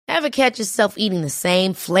Ever catch yourself eating the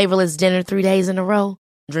same flavorless dinner 3 days in a row?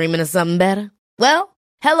 Dreaming of something better? Well,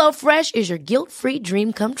 HelloFresh is your guilt-free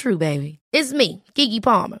dream come true, baby. It's me, Keke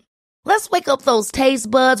Palmer. Let's wake up those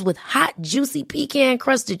taste buds with hot, juicy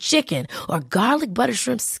pecan-crusted chicken or garlic butter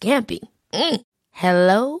shrimp scampi.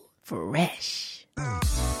 Hello Fresh.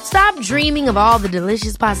 Stop dreaming of all the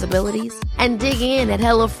delicious possibilities and dig in at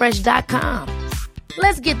HelloFresh.com.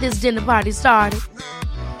 Let's get this dinner party started.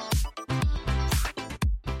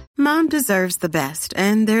 Mom deserves the best,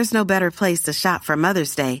 and there's no better place to shop for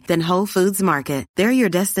Mother's Day than Whole Foods Market. They're your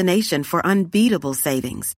destination for unbeatable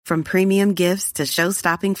savings, from premium gifts to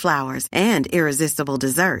show-stopping flowers and irresistible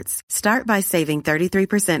desserts. Start by saving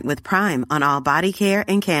 33% with Prime on all body care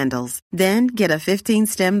and candles. Then get a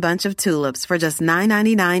 15-stem bunch of tulips for just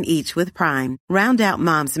 $9.99 each with Prime. Round out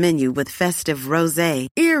Mom's menu with festive rosé,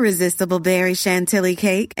 irresistible berry chantilly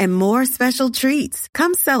cake, and more special treats.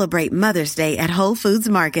 Come celebrate Mother's Day at Whole Foods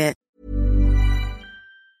Market.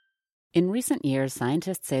 In recent years,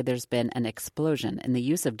 scientists say there's been an explosion in the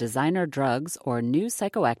use of designer drugs or new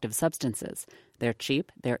psychoactive substances. They're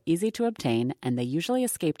cheap, they're easy to obtain, and they usually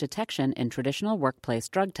escape detection in traditional workplace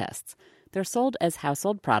drug tests. They're sold as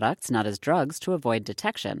household products, not as drugs, to avoid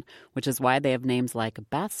detection, which is why they have names like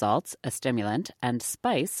bath salts, a stimulant, and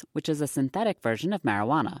spice, which is a synthetic version of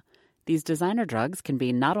marijuana. These designer drugs can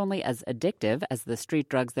be not only as addictive as the street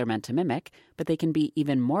drugs they're meant to mimic, but they can be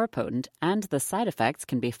even more potent, and the side effects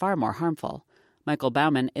can be far more harmful. Michael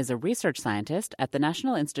Bauman is a research scientist at the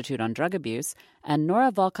National Institute on Drug Abuse, and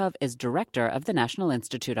Nora Volkov is director of the National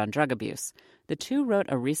Institute on Drug Abuse. The two wrote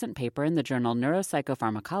a recent paper in the journal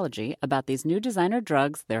Neuropsychopharmacology about these new designer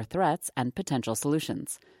drugs, their threats, and potential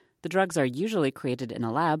solutions. The drugs are usually created in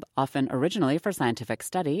a lab, often originally for scientific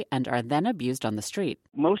study, and are then abused on the street.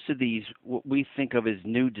 Most of these, what we think of as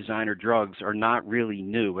new designer drugs, are not really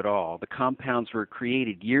new at all. The compounds were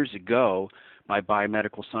created years ago by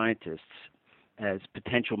biomedical scientists as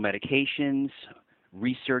potential medications,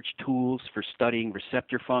 research tools for studying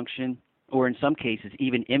receptor function, or in some cases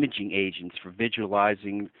even imaging agents for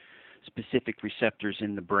visualizing specific receptors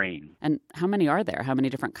in the brain. And how many are there? How many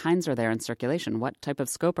different kinds are there in circulation? What type of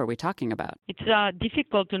scope are we talking about? It's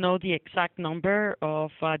difficult to know the exact number of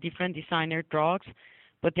different designer drugs,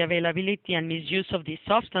 but the availability and misuse of these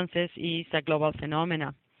substances is a global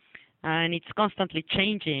phenomenon. And it's constantly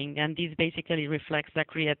changing, and this basically reflects the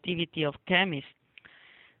creativity of chemists.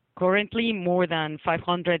 Currently, more than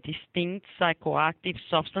 500 distinct psychoactive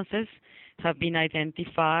substances have been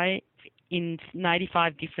identified in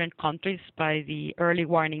 95 different countries by the early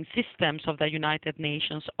warning systems of the United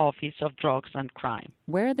Nations Office of Drugs and Crime.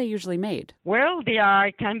 Where are they usually made? Well,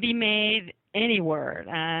 can be made anywhere.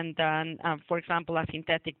 And for example, a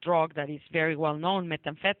synthetic drug that is very well known,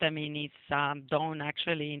 methamphetamine, is done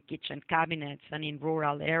actually in kitchen cabinets and in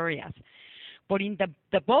rural areas. But in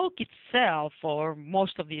the bulk itself, or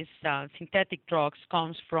most of these synthetic drugs,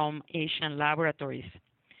 comes from Asian laboratories.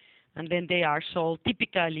 And then they are sold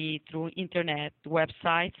typically through internet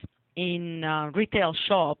websites, in retail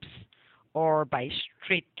shops, or by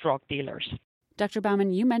street drug dealers. Dr.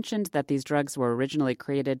 Bauman, you mentioned that these drugs were originally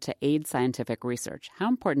created to aid scientific research. How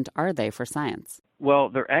important are they for science? Well,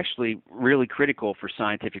 they're actually really critical for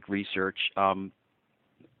scientific research.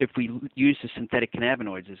 If we use the synthetic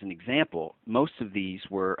cannabinoids as an example, most of these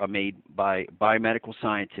were made by biomedical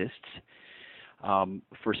scientists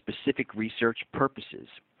for specific research purposes.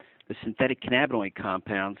 The synthetic cannabinoid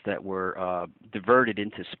compounds that were diverted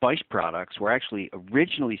into spice products were actually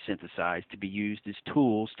originally synthesized to be used as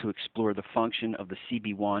tools to explore the function of the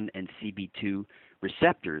CB1 and CB2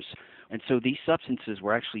 receptors. And so these substances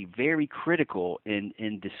were actually very critical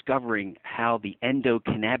in discovering how the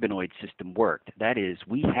endocannabinoid system worked. That is,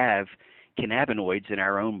 we have cannabinoids in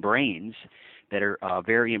our own brains that are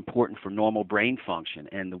very important for normal brain function,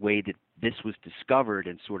 and the way that this was discovered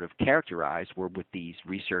and sort of characterized were with these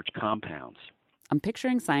research compounds. I'm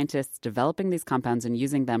picturing scientists developing these compounds and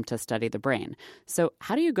using them to study the brain. So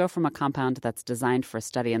how do you go from a compound that's designed for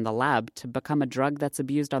study in the lab to become a drug that's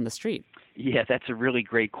abused on the street? Yeah, that's a really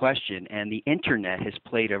great question, and the internet has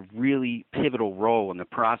played a really pivotal role in the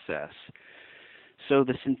process. So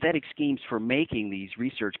the synthetic schemes for making these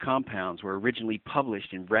research compounds were originally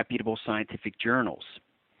published in reputable scientific journals.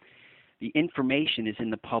 The information is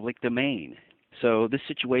in the public domain. So this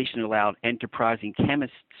situation allowed enterprising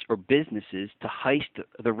chemists or businesses to heist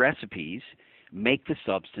the recipes, make the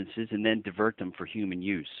substances, and then divert them for human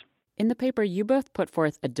use. In the paper, you both put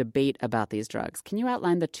forth a debate about these drugs. Can you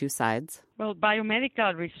outline the two sides? Well,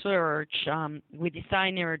 biomedical research with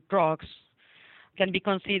designer drugs can be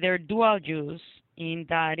considered dual use, in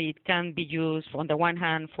that it can be used on the one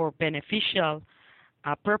hand for beneficial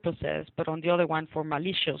purposes, but on the other one for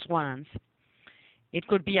malicious ones. It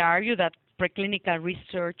could be argued that preclinical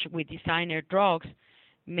research with designer drugs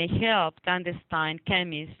may help clandestine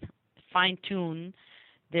chemists fine-tune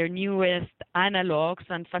their newest analogs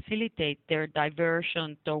and facilitate their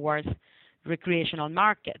diversion towards recreational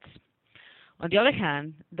markets. On the other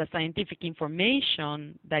hand, the scientific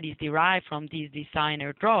information that is derived from these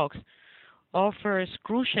designer drugs offers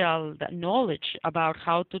crucial knowledge about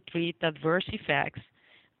how to treat adverse effects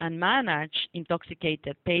and manage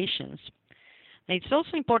intoxicated patients. And it's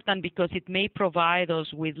also important because it may provide us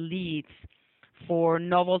with leads for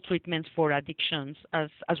novel treatments for addictions as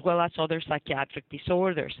well as other psychiatric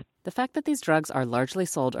disorders. The fact that these drugs are largely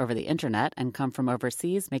sold over the internet and come from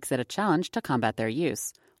overseas makes it a challenge to combat their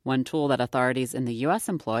use. One tool that authorities in the U.S.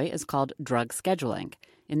 employ is called drug scheduling.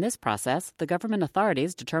 In this process, the government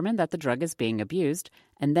authorities determine that the drug is being abused,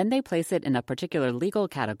 and then they place it in a particular legal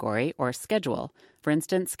category or schedule. For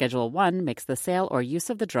instance, Schedule 1 makes the sale or use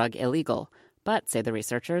of the drug illegal. But, say the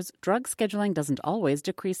researchers, drug scheduling doesn't always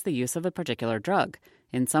decrease the use of a particular drug.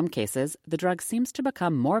 In some cases, the drug seems to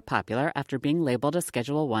become more popular after being labeled a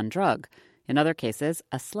Schedule 1 drug. In other cases,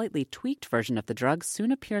 a slightly tweaked version of the drug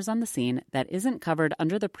soon appears on the scene that isn't covered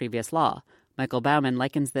under the previous law. Michael Bauman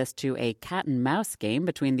likens this to a cat-and-mouse game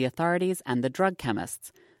between the authorities and the drug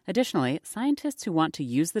chemists. Additionally, scientists who want to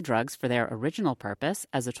use the drugs for their original purpose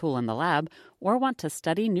as a tool in the lab or want to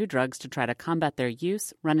study new drugs to try to combat their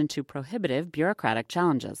use run into prohibitive bureaucratic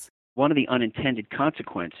challenges. One of the unintended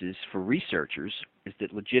consequences for researchers is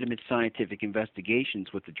that legitimate scientific investigations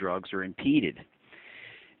with the drugs are impeded.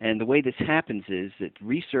 And the way this happens is that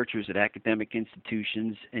researchers at academic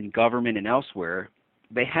institutions and government and elsewhere,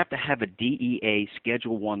 they have to have a DEA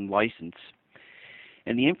Schedule 1 license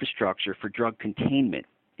and the infrastructure for drug containment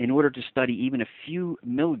in order to study even a few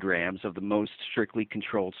milligrams of the most strictly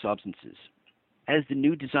controlled substances. As the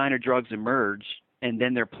new designer drugs emerge and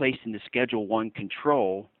then they're placed into Schedule 1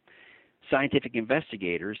 control, scientific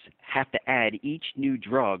investigators have to add each new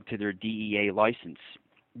drug to their DEA license.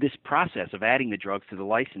 This process of adding the drugs to the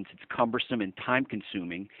license, it's cumbersome and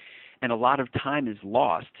time-consuming, and a lot of time is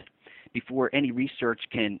lost before any research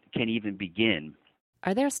can even begin.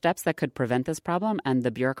 Are there steps that could prevent this problem and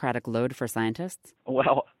the bureaucratic load for scientists?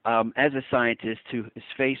 Well, as a scientist who is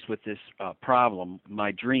faced with this problem,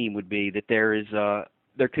 my dream would be that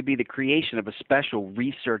there could be the creation of a special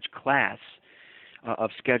research class of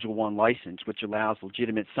Schedule 1 license, which allows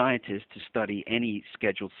legitimate scientists to study any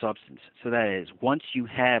scheduled substance. So that is, once you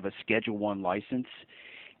have a Schedule 1 license,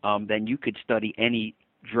 then you could study any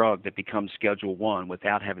drug that becomes Schedule 1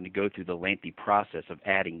 without having to go through the lengthy process of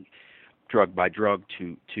adding drug by drug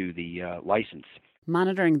to the license.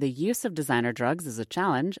 Monitoring the use of designer drugs is a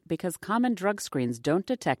challenge because common drug screens don't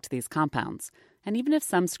detect these compounds. And even if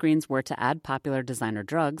some screens were to add popular designer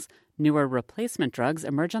drugs, newer replacement drugs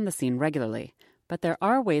emerge on the scene regularly. But there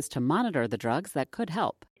are ways to monitor the drugs that could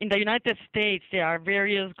help. In the United States, there are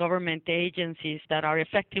various government agencies that are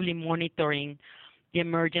effectively monitoring the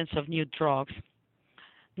emergence of new drugs.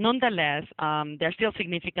 Nonetheless, there are still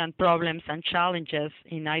significant problems and challenges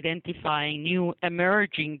in identifying new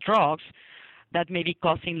emerging drugs that may be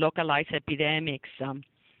causing localized epidemics.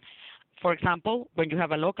 For example, when you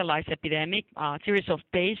have a localized epidemic, a series of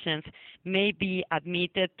patients may be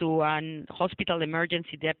admitted to an hospital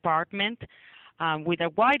emergency department with a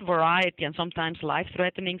wide variety and sometimes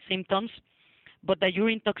life-threatening symptoms, but the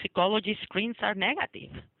urine toxicology screens are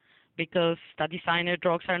negative because the designer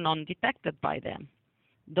drugs are non-detected by them.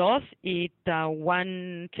 Thus,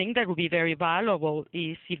 one thing that would be very valuable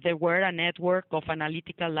is if there were a network of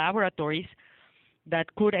analytical laboratories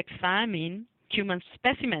that could examine human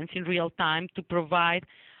specimens in real time to provide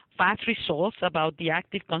fast results about the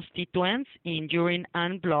active constituents in urine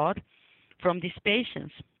and blood from these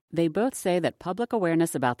patients. They both say that public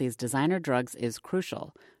awareness about these designer drugs is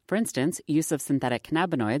crucial. For instance, use of synthetic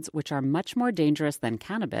cannabinoids, which are much more dangerous than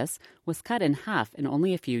cannabis, was cut in half in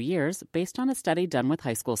only a few years based on a study done with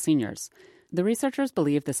high school seniors. The researchers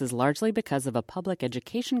believe this is largely because of a public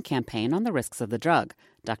education campaign on the risks of the drug.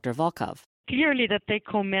 Dr. Volkov. Clearly, the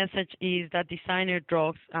take-home message is that designer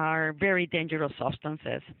drugs are very dangerous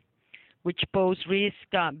substances, which pose risk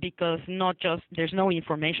because not just there's no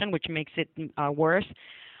information, which makes it worse,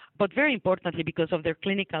 but very importantly because of their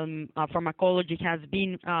clinical pharmacology has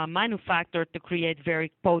been manufactured to create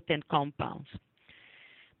very potent compounds.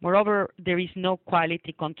 Moreover, there is no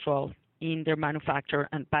quality control in their manufacture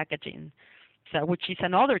and packaging, which is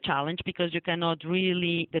another challenge because you cannot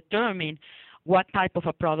really determine what type of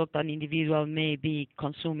a product an individual may be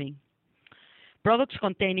consuming. Products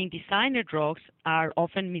containing designer drugs are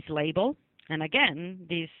often mislabeled And again,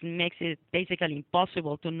 this makes it basically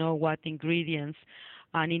impossible to know what ingredients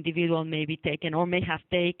an individual may be taken or may have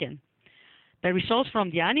taken. The results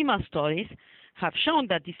from the animal studies have shown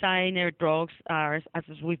that designer drugs are, as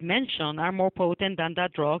we've mentioned, are more potent than the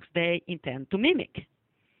drugs they intend to mimic.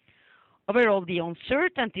 Overall, the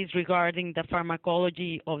uncertainties regarding the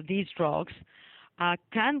pharmacology of these drugs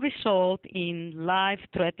can result in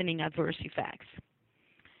life-threatening adverse effects,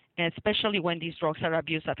 especially when these drugs are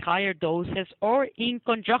abused at higher doses or in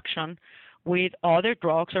conjunction with other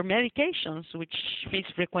drugs or medications, which is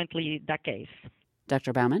frequently the case.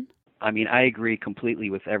 Dr. Bauman? I mean, I agree completely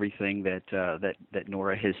with everything that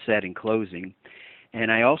Nora has said in closing.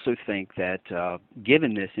 And I also think that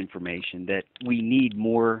given this information, that we need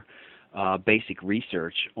more basic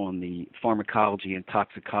research on the pharmacology and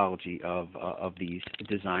toxicology of these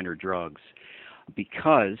designer drugs,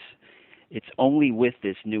 because it's only with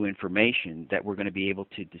this new information that we're going to be able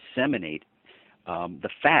to disseminate the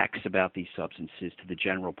facts about these substances to the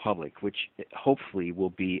general public, which hopefully will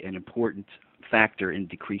be an important factor in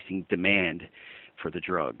decreasing demand for the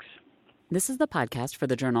drugs. This is the podcast for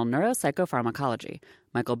the journal Neuropsychopharmacology.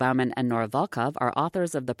 Michael Bauman and Nora Volkov are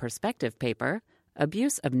authors of the perspective paper,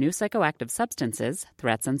 Abuse of New Psychoactive Substances,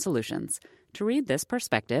 Threats and Solutions. To read this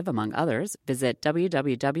perspective, among others, visit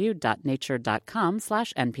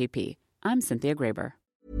www.nature.com/NPP. I'm Cynthia Graber.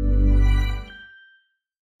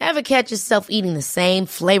 Ever catch yourself eating the same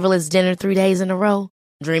flavorless dinner 3 days in a row?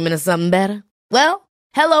 Dreaming of something better? Well,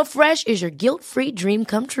 HelloFresh is your guilt-free dream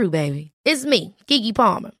come true, baby. It's me, Keke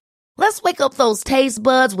Palmer. Let's wake up those taste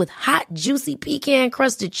buds with hot, juicy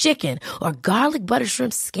pecan-crusted chicken or garlic butter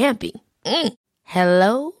shrimp scampi.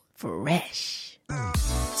 Hello Fresh.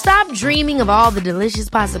 Stop dreaming of all the delicious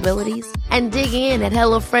possibilities and dig in at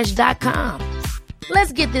HelloFresh.com.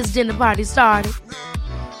 Let's get this dinner party started.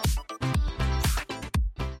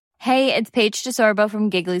 Hey, it's Paige DeSorbo from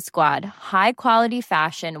Giggly Squad. High quality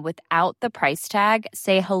fashion without the price tag.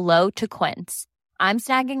 Say hello to Quince. I'm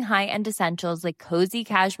snagging high-end essentials like cozy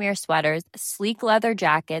cashmere sweaters, sleek leather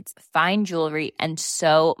jackets, fine jewelry, and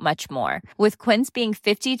so much more. With Quince being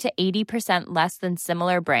 50 to 80% less than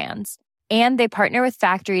similar brands. And they partner with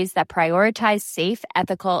factories that prioritize safe,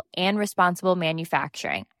 ethical, and responsible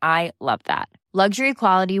manufacturing. I love that. Luxury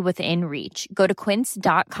quality within reach. Go to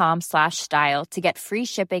quince.com/style to get free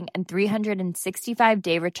shipping and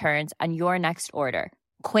 365-day returns on your next order.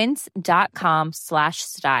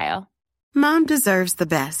 Quince.com/style. Mom deserves the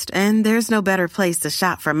best, and there's no better place to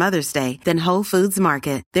shop for Mother's Day than Whole Foods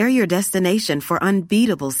Market. They're your destination for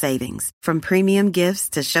unbeatable savings, from premium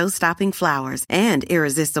gifts to show-stopping flowers and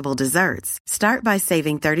irresistible desserts. Start by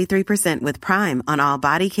saving 33% with Prime on all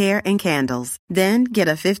body care and candles. Then get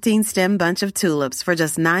a 15-stem bunch of tulips for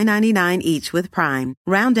just $9.99 each with Prime.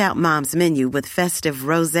 Round out Mom's menu with festive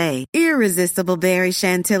rosé, irresistible berry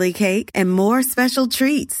chantilly cake, and more special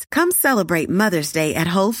treats. Come celebrate Mother's Day at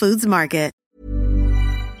Whole Foods Market.